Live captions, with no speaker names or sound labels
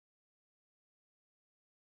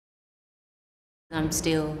I'm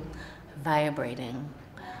still vibrating.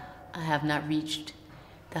 I have not reached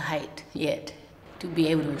the height yet to be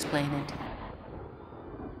able to explain it.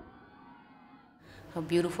 A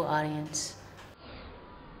beautiful audience,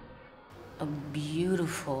 a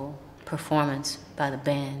beautiful performance by the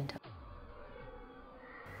band.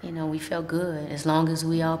 You know, we felt good as long as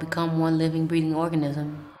we all become one living, breathing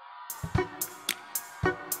organism.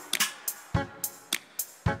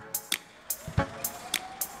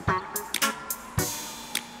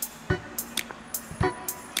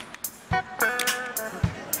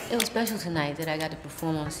 It was special tonight that I got to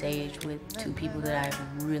perform on stage with two people that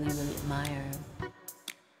I really, really admire.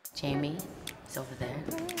 Jamie is over there.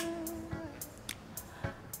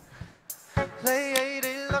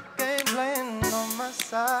 Lady luck ain't playing on my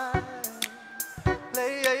side.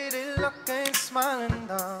 Lady luck ain't smiling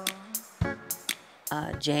down.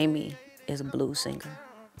 Jamie is a blues singer.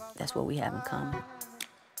 That's what we have in common.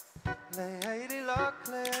 Lady luck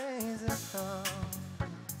lays it down.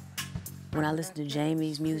 When I listen to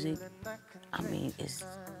Jamie's music, I mean, it's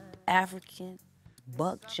African,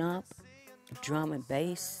 buck jump, drum and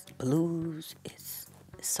bass, blues. It's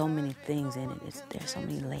so many things in it. There's so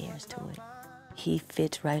many layers to it. He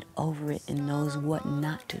fits right over it and knows what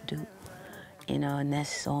not to do, you know, and that's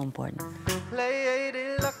so important.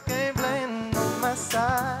 Lady luck ain't playing on my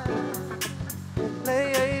side.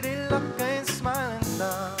 Lady luck ain't smiling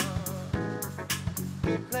down.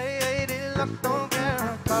 Lady luck don't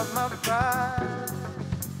care about my pride.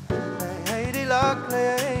 Lady luck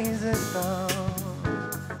lays it down.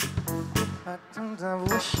 I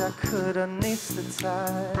wish I could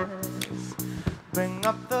anesthetize. Bring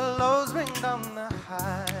up the lows, bring down the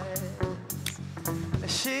highs.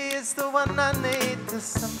 She is the one I need to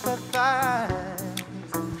sympathize.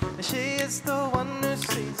 She is the one who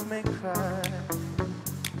sees me cry.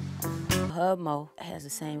 Hudmo has the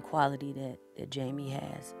same quality that Jamie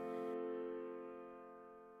has.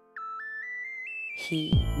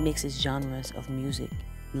 He mixes genres of music,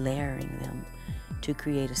 layering them to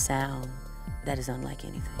create a sound that is unlike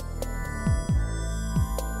anything.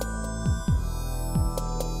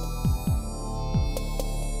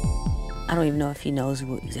 I don't even know if he knows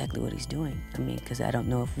exactly what he's doing. I mean, because I don't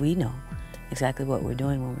know if we know exactly what we're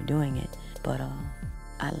doing when we're doing it. But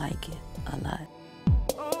I like it a lot.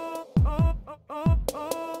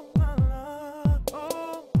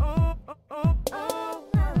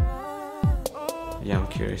 Yeah, I'm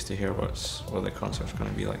curious to hear what the concert's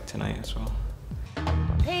going to be like tonight as well.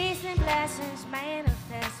 Peace and blessings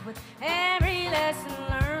manifest with every lesson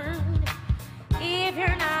learned. If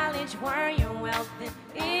your knowledge were your wealth, then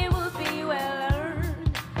it would be well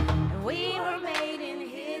earned. And we were made in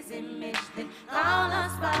his image, then call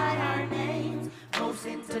us by our names. Most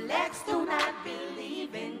intellects do not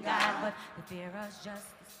believe in God, but they fear us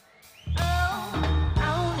justice. Oh,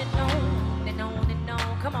 on and on and on and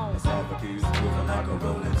on, come on. Socrates moving like a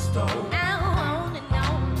rolling stone. Now on and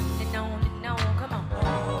on and on and on, come on.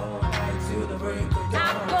 All night till the break of dawn. I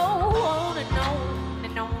go on and on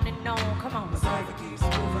and on and on, come on. Socrates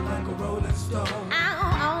moving like a rolling stone.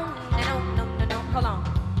 On and on, no, no, no, hold on.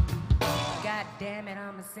 God damn it,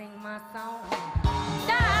 I'ma sing my song.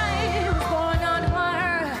 I was born on the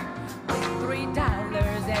wire with $3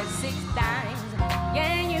 and 6 dimes.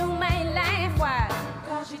 Yeah, you may laugh, why?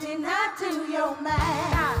 Cause you did not do your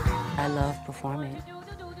math. I love performing.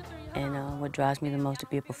 And what drives me the most to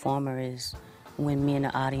be a performer is when me and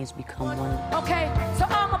the audience become one. Okay, so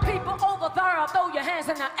all my people over there, throw your hands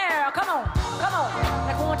in the air. Come on,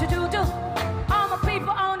 like I want you to do. All my people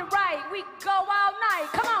on the right, we go all night.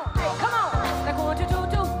 Come on, hey, come on, like I want you to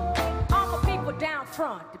do. All my people down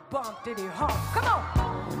front, the bump, diddy hump. Come on.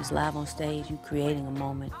 When it's live on stage, you're creating a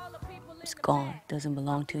moment. It's gone, it doesn't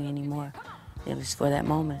belong to you anymore. It was for that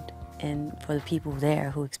moment and for the people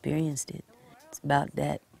there who experienced it. It's about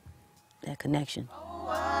that connection. Oh,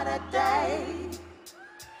 what a day.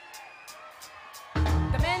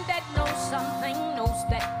 The man that knows something knows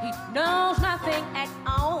that he knows nothing at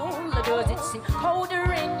all. Or does it seem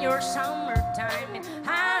colder in your summertime and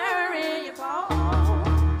higher in your fall?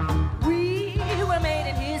 We were made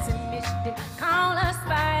in his image, they call us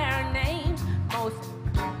by our names. Most,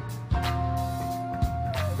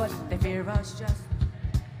 but they fear us just.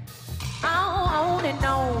 On and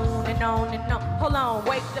on and on and on. Hold on,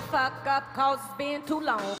 wake the fuck up, cause it's been too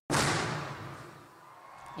long.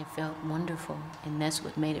 It felt wonderful, and that's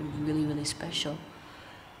what made it really, really special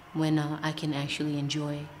when I can actually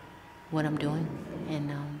enjoy what I'm doing.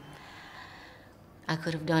 And I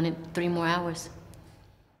could have done it 3 more hours.